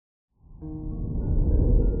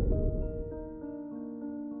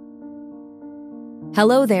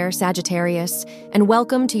Hello there, Sagittarius, and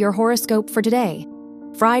welcome to your horoscope for today,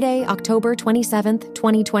 Friday, October 27th,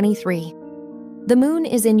 2023. The moon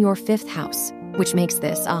is in your 5th house, which makes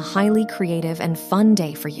this a highly creative and fun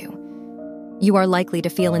day for you. You are likely to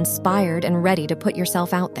feel inspired and ready to put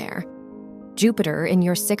yourself out there. Jupiter in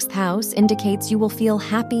your 6th house indicates you will feel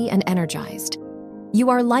happy and energized. You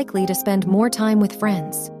are likely to spend more time with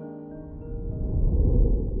friends.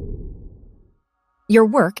 Your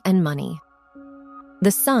work and money. The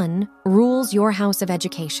sun rules your house of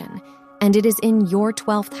education, and it is in your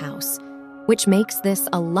 12th house, which makes this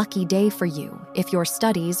a lucky day for you if your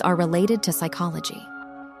studies are related to psychology.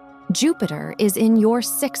 Jupiter is in your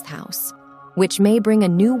 6th house, which may bring a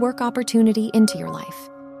new work opportunity into your life.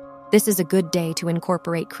 This is a good day to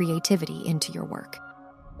incorporate creativity into your work.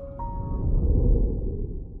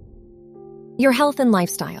 Your health and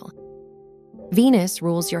lifestyle. Venus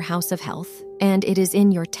rules your house of health, and it is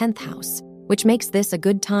in your 10th house, which makes this a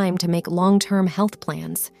good time to make long-term health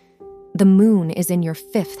plans. The moon is in your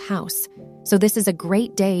 5th house, so this is a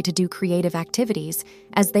great day to do creative activities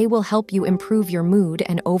as they will help you improve your mood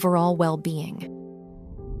and overall well-being.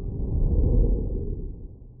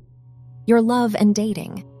 Your love and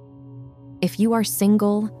dating. If you are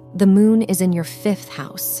single, the moon is in your 5th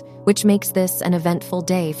house, which makes this an eventful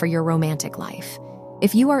day for your romantic life.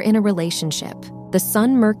 If you are in a relationship, the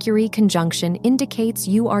Sun-Mercury conjunction indicates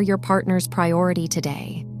you are your partner's priority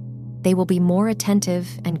today. They will be more attentive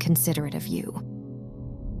and considerate of you.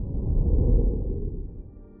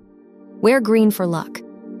 Wear green for luck.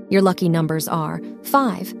 Your lucky numbers are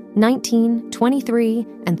 5, 19, 23,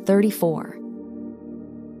 and 34.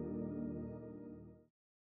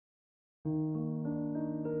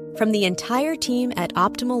 From the entire team at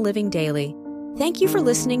Optimal Living Daily, thank you for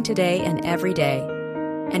listening today and every day.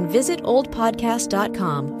 And visit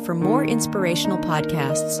oldpodcast.com for more inspirational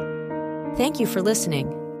podcasts. Thank you for listening.